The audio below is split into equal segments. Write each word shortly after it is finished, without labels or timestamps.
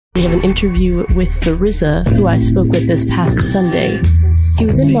We have an interview with the RZA, who I spoke with this past Sunday. He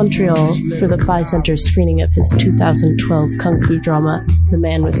was in Montreal for the Phi Center screening of his 2012 kung fu drama, The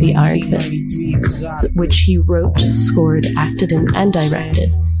Man with the Iron Fists, which he wrote, scored, acted in, and directed,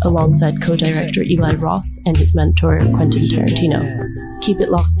 alongside co-director Eli Roth and his mentor Quentin Tarantino. Keep it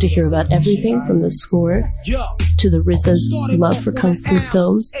locked to hear about everything from the score to the RZA's love for kung fu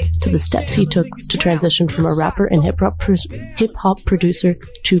films to the steps he took to transition from a rapper and hip-hop producer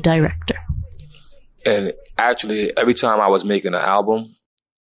to director. And actually, every time I was making an album,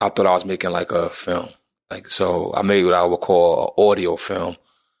 I thought I was making like a film. So I made what I would call an audio film.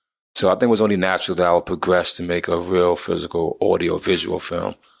 So I think it was only natural that I would progress to make a real physical audio visual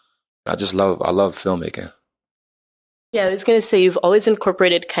film. I love filmmaking. Yeah, I was going to say, you've always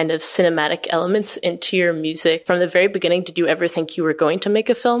incorporated kind of cinematic elements into your music. From the very beginning, did you ever think you were going to make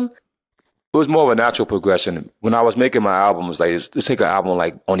a film? It was more of a natural progression. When I was making my album, it was like, let's take an album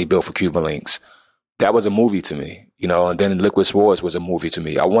like Only Built for Cuban Links. That was a movie to me, and then Liquid Swords was a movie to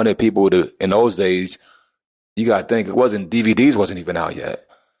me. I wanted people to, in those days, you got to think, DVDs wasn't even out yet.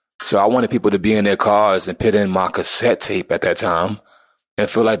 So I wanted people to be in their cars and put in my cassette tape at that time and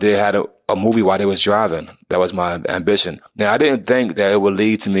feel like they had a movie while they was driving. That was my ambition. Now, I didn't think that it would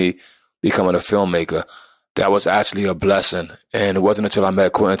lead to me becoming a filmmaker. That was actually a blessing. And it wasn't until I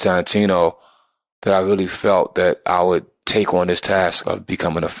met Quentin Tarantino that I really felt that I would take on this task of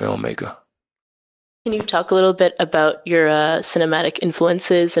becoming a filmmaker. Can you talk a little bit about your cinematic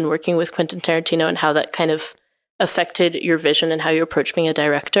influences and working with Quentin Tarantino and how that kind of affected your vision and how you approach being a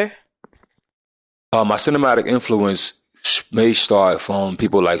director? My cinematic influence may start from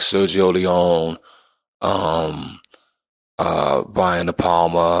people like Sergio Leone, Brian De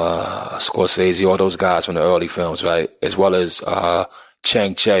Palma, Scorsese, all those guys from the early films, right? As well as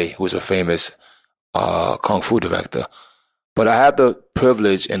Chang Che, who was a famous kung fu director. But I had the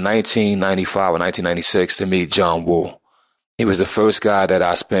privilege in 1995 or 1996 to meet John Woo. He was the first guy that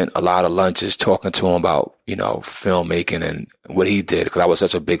I spent a lot of lunches talking to him about, filmmaking and what he did, because I was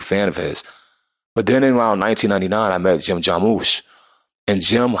such a big fan of his. But then in around 1999, I met Jim Jarmusch, and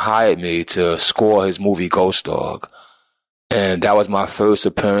Jim hired me to score his movie Ghost Dog. And that was my first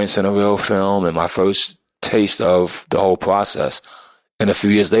appearance in a real film and my first taste of the whole process. And a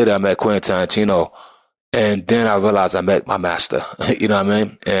few years later, I met Quentin Tarantino. And then I realized I met my master, you know what I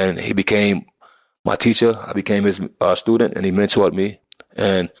mean? And he became my teacher. I became his student, and he mentored me.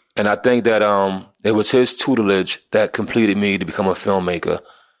 And I think that it was his tutelage that completed me to become a filmmaker.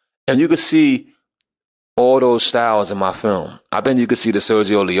 And you could see all those styles in my film. I think you could see the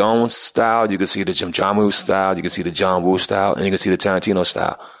Sergio Leone style, you could see the Jim Jarmusch style, you could see the John Woo style, and you could see the Tarantino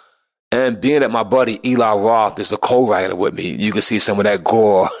style. And being that my buddy Eli Roth is the co-writer with me, you could see some of that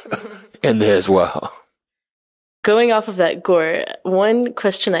gore in there as well. Going off of that gore, one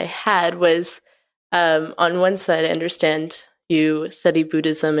question I had was, on one side, I understand you study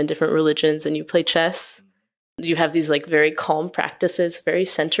Buddhism and different religions and you play chess. You have these very calm practices, very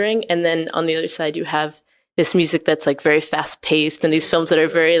centering. And then on the other side, you have this music that's very fast paced and these films that are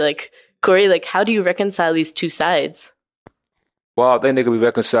very gory. How do you reconcile these two sides? Well, I think they can be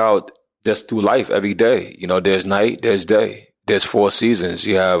reconciled just through life every day. There's night, there's day. There's 4 seasons.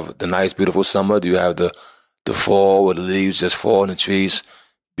 You have the nice, beautiful summer. You have the fall where the leaves just fall and the trees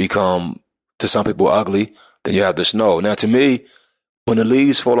become, to some people, ugly. Then you have the snow. Now, to me, when the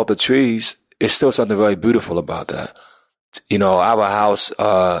leaves fall off the trees, it's still something very beautiful about that. I have a house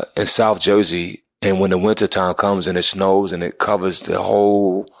in South Jersey, and when the winter time comes and it snows and it covers the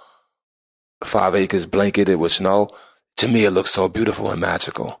whole 5 acres blanketed with snow, to me, it looks so beautiful and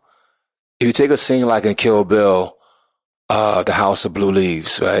magical. If you take a scene like in Kill Bill, The House of Blue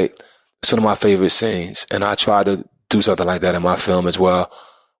Leaves, right? It's one of my favorite scenes, and I try to do something like that in my film as well,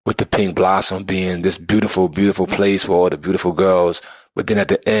 with the pink blossom being this beautiful, beautiful place for all the beautiful girls, but then at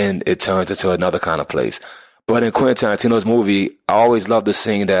the end, it turns into another kind of place. But in Quentin Tarantino's movie, I always love the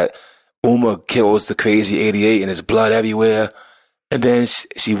scene that Uma kills the crazy 88 and there's blood everywhere, and then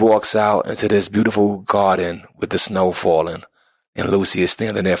she walks out into this beautiful garden with the snow falling, and Lucy is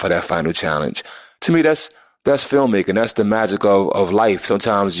standing there for that final challenge. To me, that's filmmaking. That's the magic of life.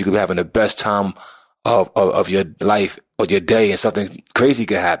 Sometimes you could be having the best time of your life or your day and something crazy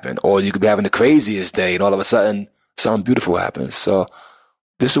could happen. Or you could be having the craziest day and all of a sudden something beautiful happens. So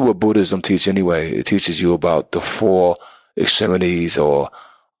this is what Buddhism teaches anyway. It teaches you about the 4 extremities, or,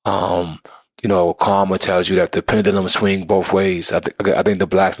 karma tells you that the pendulum swings both ways. I think the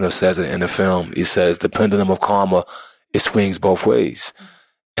blacksmith says it in the film. He says the pendulum of karma, it swings both ways.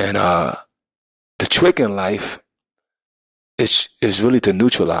 And, the trick in life is really to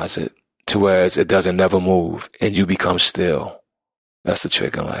neutralize it to where it doesn't never move and you become still. That's the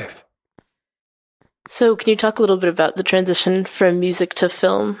trick in life. So can you talk a little bit about the transition from music to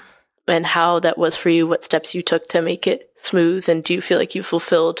film and how that was for you, what steps you took to make it smooth, and do you feel like you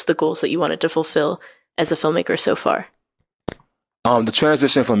fulfilled the goals that you wanted to fulfill as a filmmaker so far? The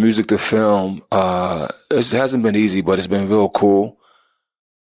transition from music to film, it hasn't been easy, but it's been real cool.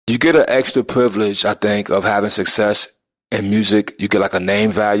 You get an extra privilege, I think, of having success in music. You get like a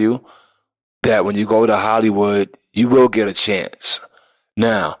name value that when you go to Hollywood, you will get a chance.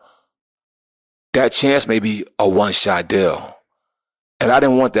 Now, that chance may be a one-shot deal. And I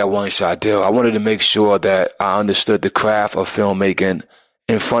didn't want that one-shot deal. I wanted to make sure that I understood the craft of filmmaking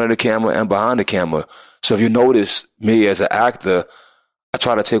in front of the camera and behind the camera. So if you notice me as an actor, I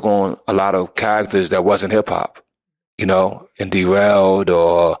try to take on a lot of characters that wasn't hip-hop, you know, in Derailed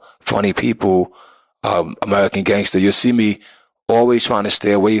or Funny People, American Gangster. You'll see me always trying to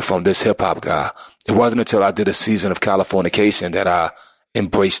stay away from this hip-hop guy. It wasn't until I did a season of Californication that I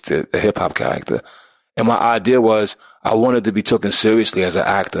embraced the hip-hop character. And my idea was I wanted to be taken seriously as an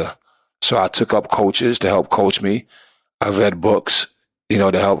actor. So I took up coaches to help coach me. I read books, you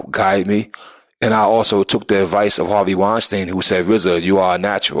know, to help guide me. And I also took the advice of Harvey Weinstein, who said, RZA, you are a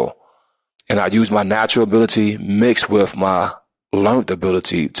natural. And I used my natural ability mixed with my learned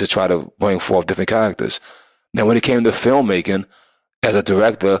ability to try to bring forth different characters. Now, when it came to filmmaking, as a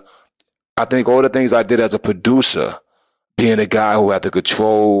director, I think all the things I did as a producer, being a guy who had to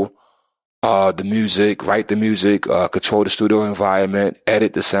control the music, write the music, control the studio environment,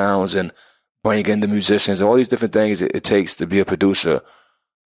 edit the sounds, and bring in the musicians, all these different things it takes to be a producer,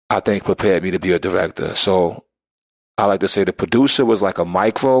 I think prepared me to be a director. So I like to say the producer was like a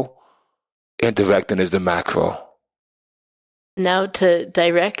micro and directing is the macro. Now to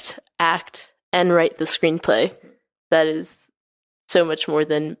direct, act, and write the screenplay, that is so much more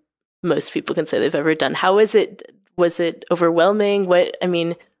than most people can say they've ever done. How is it? Was it overwhelming?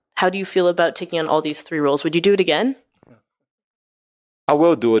 How do you feel about taking on all these three roles? Would you do it again? I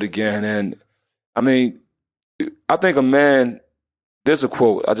will do it again. And I think a man, there's a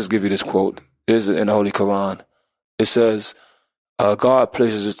quote, I'll just give you this quote. It's in the Holy Quran. It says, God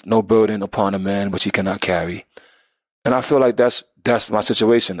places no burden upon a man which he cannot carry. And I feel like that's my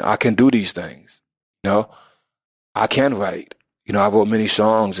situation. I can do these things. You know, I can write. You know, I wrote many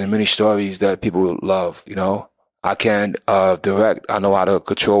songs and many stories that people love. You know, I can direct. I know how to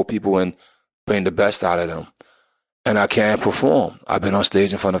control people and bring the best out of them. And I can perform. I've been on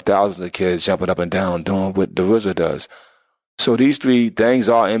stage in front of thousands of kids jumping up and down, doing what the RZA does. So these three things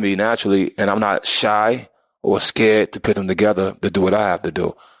are in me naturally, and I'm not shy or scared to put them together to do what I have to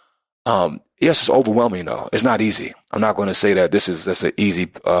do. Yes, it's overwhelming though. It's not easy. I'm not going to say that that's an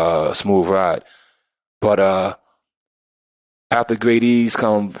easy, smooth ride. But after great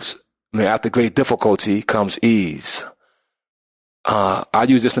difficulty comes ease. I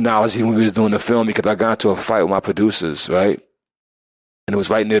use this analogy when we was doing the film because I got into a fight with my producers, right? And it was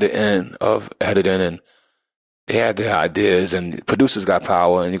right near the end of editing, and they had their ideas, and producers got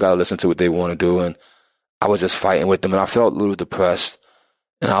power, and you got to listen to what they want to do. And I was just fighting with them, and I felt a little depressed,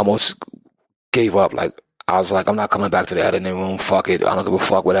 and I almost gave up. Like, I was like, I'm not coming back to the editing room. Fuck it. I don't give a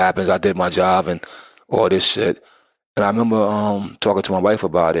fuck what happens. I did my job and all this shit. And I remember talking to my wife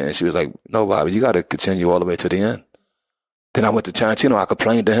about it, and she was like, no, Bobby, you got to continue all the way to the end. Then I went to Tarantino. I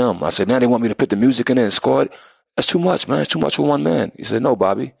complained to him. I said, man, they want me to put the music in there and score it. That's too much, man. It's too much for one man. He said, no,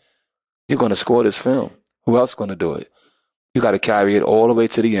 Bobby, you're going to score this film. Who else is going to do it? You got to carry it all the way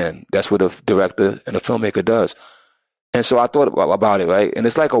to the end. That's what a director and a filmmaker does. And so I thought about it, right? And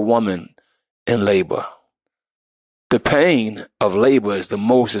it's like a woman in labor. The pain of labor is the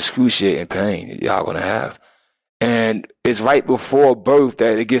most excruciating pain y'all going to have. And it's right before birth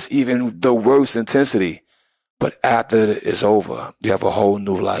that it gets even the worst intensity. But after it's over, you have a whole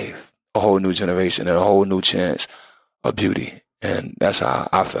new life, a whole new generation, and a whole new chance of beauty. And that's how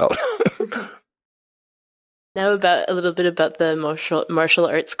I felt. Now a little bit about the martial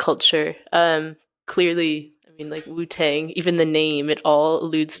arts culture. Clearly, like Wu-Tang, even the name, it all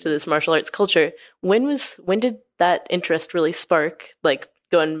alludes to this martial arts culture. When did that interest really spark? Like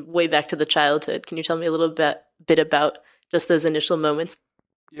going way back to the childhood. Can you tell me a little bit about just those initial moments?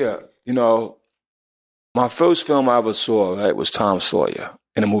 Yeah, my first film I ever saw, right, was Tom Sawyer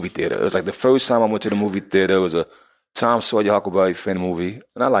in a movie theater. It was like the first time I went to the movie theater. It was a Tom Sawyer Huckleberry Finn movie,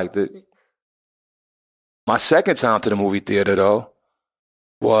 and I liked it. My second time to the movie theater, though,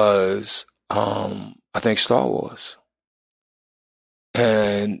 was, I think, Star Wars.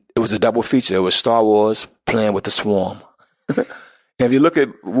 And it was a double feature. It was Star Wars playing with the Swarm. And if you look at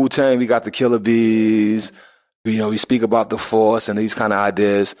Wu-Tang, we got the Killer Bees. We speak about the Force and these kind of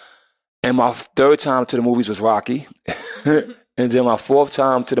ideas. And my third time to the movies was Rocky. And And then my fourth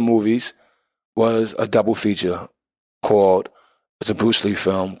time to the movies was a double feature it's a Bruce Lee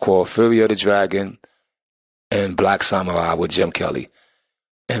film called Fury of the Dragon and Black Samurai with Jim Kelly.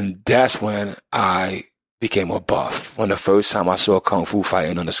 And that's when I became a buff, when the first time I saw Kung Fu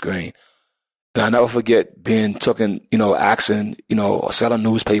fighting on the screen. And I never forget being taken, accent, selling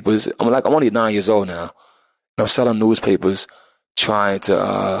newspapers. I'm only 9 years old now. I'm selling newspapers, trying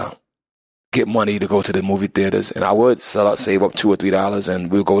to get money to go to the movie theaters. And I would save up $2 or $3, and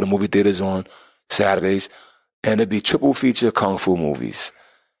we'd go to movie theaters on Saturdays. And it'd be triple feature Kung Fu movies.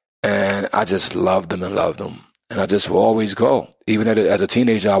 And I just loved them. And I just would always go. Even as a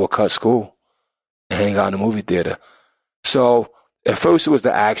teenager, I would cut school and hang out in the movie theater. So at first it was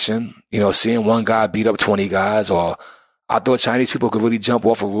the action, seeing one guy beat up 20 guys, or I thought Chinese people could really jump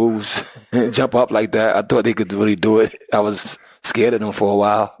off of roofs and jump up like that. I thought they could really do it. I was scared of them for a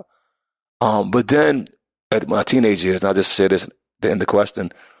while. But then at my teenage years, and I'll just say this at the end of the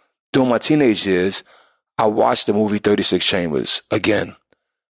question, during my teenage years, I watched the movie 36 Chambers again.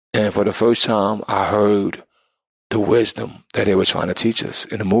 And for the first time, I heard the wisdom that they were trying to teach us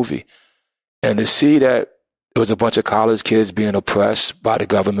in the movie. And to see that it was a bunch of college kids being oppressed by the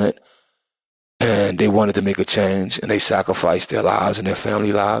government, and they wanted to make a change, and they sacrificed their lives and their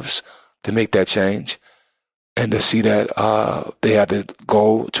family lives to make that change. And to see that they had to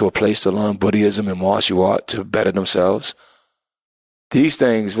go to a place to learn Buddhism and martial art to better themselves. These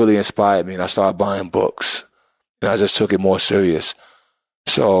things really inspired me, and I started buying books, and I just took it more serious.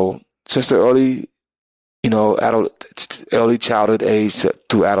 So since the early childhood age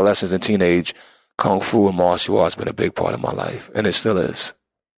through adolescence and teenage, Kung Fu and martial arts has been a big part of my life, and it still is.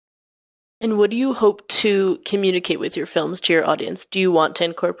 And what do you hope to communicate with your films to your audience? Do you want to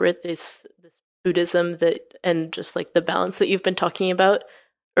incorporate this Buddhism and just like the balance that you've been talking about,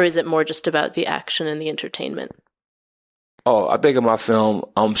 or is it more just about the action and the entertainment? Oh, I think in my film,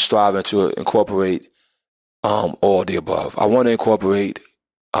 I'm striving to incorporate all the above. I want to incorporate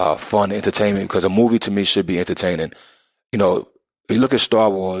fun entertainment, because a movie to me should be entertaining. If you look at Star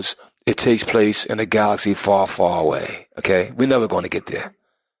Wars, it takes place in a galaxy far, far away. Okay, we're never going to get there.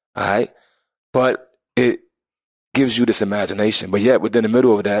 All right, but it gives you this imagination. But yet, within the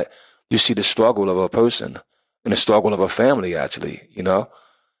middle of that, you see the struggle of a person and the struggle of a family, actually.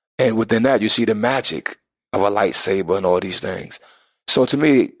 And within that, you see the magic of a lightsaber and all these things. So to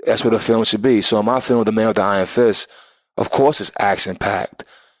me, that's what a film should be. So in my film, The Man with the Iron Fist, of course it's action-packed.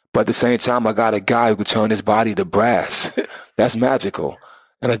 But at the same time, I got a guy who could turn his body to brass. That's magical.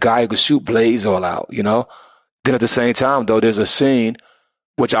 And a guy who could shoot blades all out, Then at the same time, though, there's a scene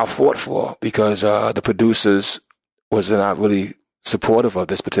which I fought for, because the producers was not really supportive of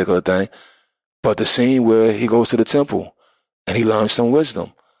this particular thing. But the scene where he goes to the temple and he learns some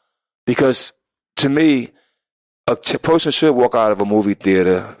wisdom. Because to me, a person should walk out of a movie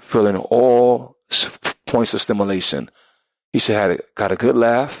theater feeling all points of stimulation. He should have got a good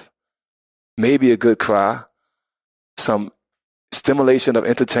laugh, maybe a good cry, some stimulation of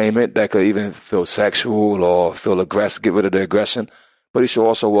entertainment that could even feel sexual or feel aggressive, get rid of the aggression. But he should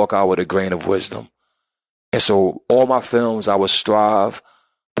also walk out with a grain of wisdom. And so all my films, I would strive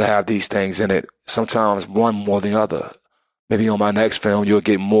to have these things in it. Sometimes one more than the other. Maybe on my next film, you'll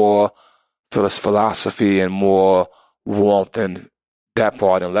get more philosophy and more warmth in that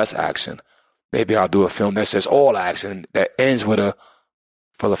part and less action. Maybe I'll do a film that says all action, that ends with a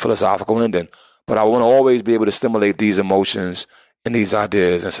philosophical ending. But I want to always be able to stimulate these emotions and these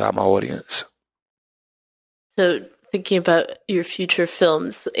ideas inside my audience. So thinking about your future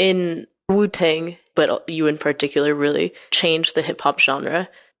films, in Wu-Tang, but you in particular really changed the hip-hop genre.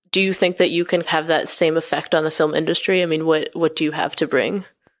 Do you think that you can have that same effect on the film industry? I mean, what do you have to bring?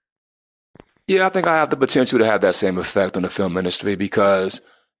 Yeah, I think I have the potential to have that same effect on the film industry, because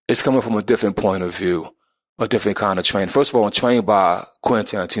it's coming from a different point of view, a different kind of training. First of all, I'm trained by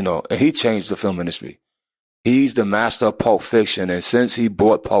Quentin Tarantino, and he changed the film industry. He's the master of Pulp Fiction, and since he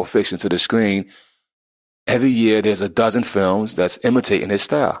brought Pulp Fiction to the screen, every year there's a dozen films that's imitating his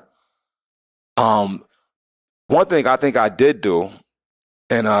style. One thing I think I did do,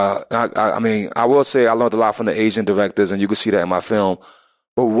 and I will say I learned a lot from the Asian directors, and you can see that in my film.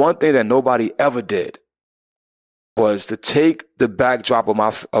 But one thing that nobody ever did was to take the backdrop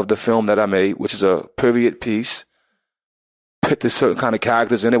of the film that I made, which is a period piece, put the certain kind of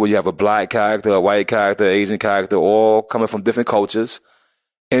characters in it, where you have a black character, a white character, Asian character, all coming from different cultures.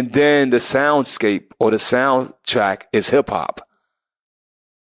 And then the soundscape or the soundtrack is hip hop.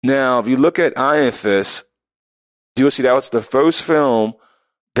 Now, if you look at Iron Fist, you'll see that was the first film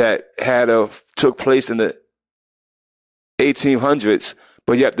that took place in the 1800s,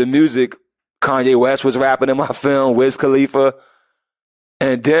 but yet the music Kanye West was rapping in my film, Wiz Khalifa.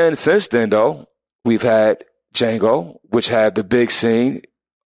 And then since then, though, we've had Django, which had the big scene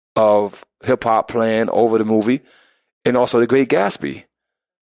of hip hop playing over the movie, and also The Great Gatsby.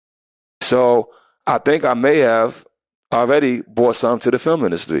 So I think I may have already brought something to the film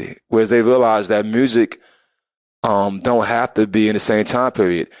industry, whereas they realize that music don't have to be in the same time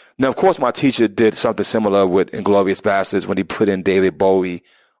period. Now, of course, my teacher did something similar with Inglourious Basterds when he put in David Bowie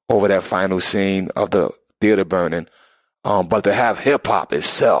over that final scene of the theater burning. But to have hip hop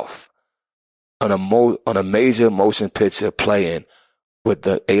itself on a major motion picture playing with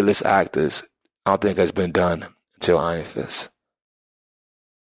the A-list actors, I don't think has been done until Iron Fist.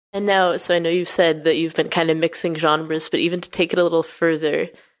 And now, so I know you've said that you've been kind of mixing genres, but even to take it a little further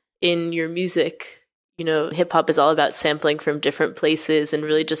in your music, you know, hip hop is all about sampling from different places and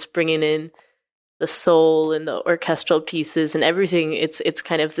really just bringing in the soul and the orchestral pieces and everything. It's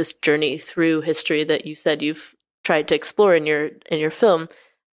kind of this journey through history that you said you've tried to explore in your film.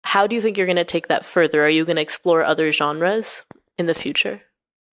 How do you think you're going to take that further? Are you going to explore other genres in the future?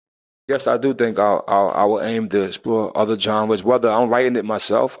 Yes, I do think I will aim to explore other genres, whether I'm writing it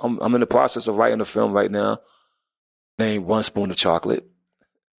myself. I'm in the process of writing a film right now named One Spoon of Chocolate.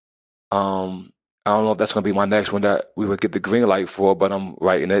 I don't know if that's going to be my next one that we would get the green light for, but I'm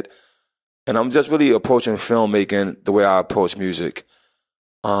writing it. And I'm just really approaching filmmaking the way I approach music.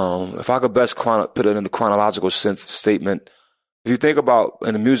 If I could best put it in the chronological statement, if you think about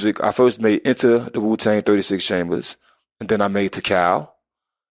in the music, I first made Enter the Wu-Tang 36 Chambers, and then I made Tikal.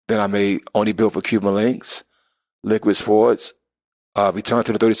 Then I made Only Built for Cuban Links, Liquid Sports, Return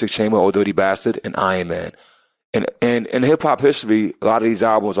to the 36 Chamber, Old Dirty Bastard, and Iron Man. And in hip-hop history, a lot of these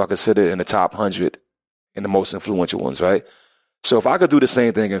albums are considered in the top 100 and the most influential ones, right? So if I could do the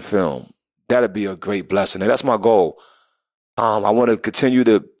same thing in film, that'd be a great blessing. And that's my goal. I want to continue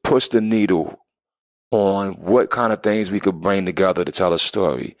to push the needle on what kind of things we could bring together to tell a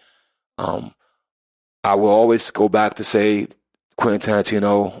story. I will always go back to say Quentin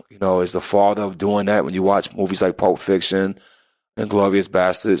Tarantino, you know, is the father of doing that. When you watch movies like Pulp Fiction and Inglourious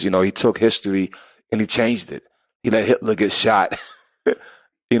Basterds, you know, he took history and he changed it. He let Hitler get shot.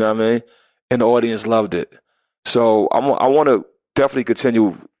 You know what I mean? And the audience loved it. So I want to definitely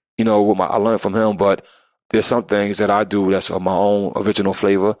continue, you know, with I learned from him, but there's some things that I do that's of my own original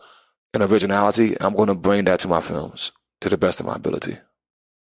flavor and originality. I'm going to bring that to my films to the best of my ability.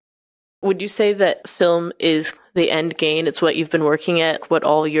 Would you say that film is the end game? It's what you've been working at, what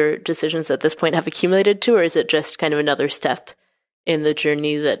all your decisions at this point have accumulated to, or is it just kind of another step in the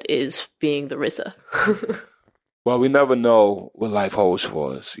journey that is being the RZA? Well, we never know what life holds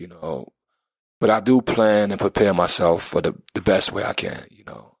for us, you know. But I do plan and prepare myself for the best way I can, you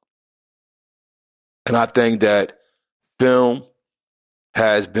know. And I think that film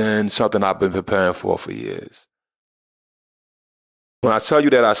has been something I've been preparing for years. When I tell you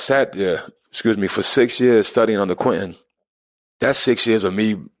that I sat there, for 6 years studying under Quentin, that's 6 years of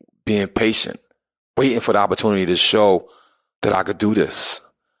me being patient, waiting for the opportunity to show that I could do this.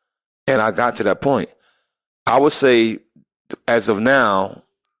 And I got to that point. I would say, as of now,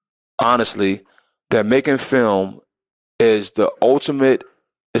 honestly, that making film is the ultimate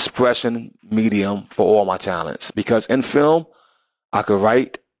expression medium for all my talents. Because in film, I could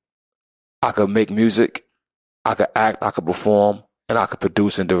write, I could make music, I could act, I could perform, and I could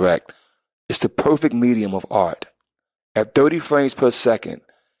produce and direct. It's the perfect medium of art. At 30 frames per second,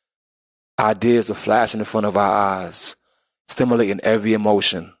 ideas are flashing in front of our eyes, stimulating every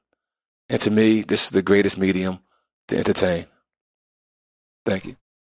emotion. And to me, this is the greatest medium to entertain. Thank you.